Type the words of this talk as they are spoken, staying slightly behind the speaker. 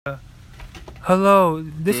Hello,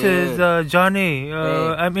 this is Johnny. Hey.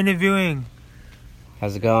 I'm interviewing.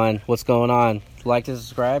 How's it going? What's going on? Like to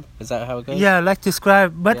subscribe? Is that how it goes? Yeah, like to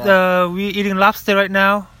subscribe. But we're eating lobster right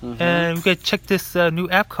now, Mhm. and we can check this new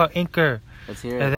app called Anchor. Let's hear it.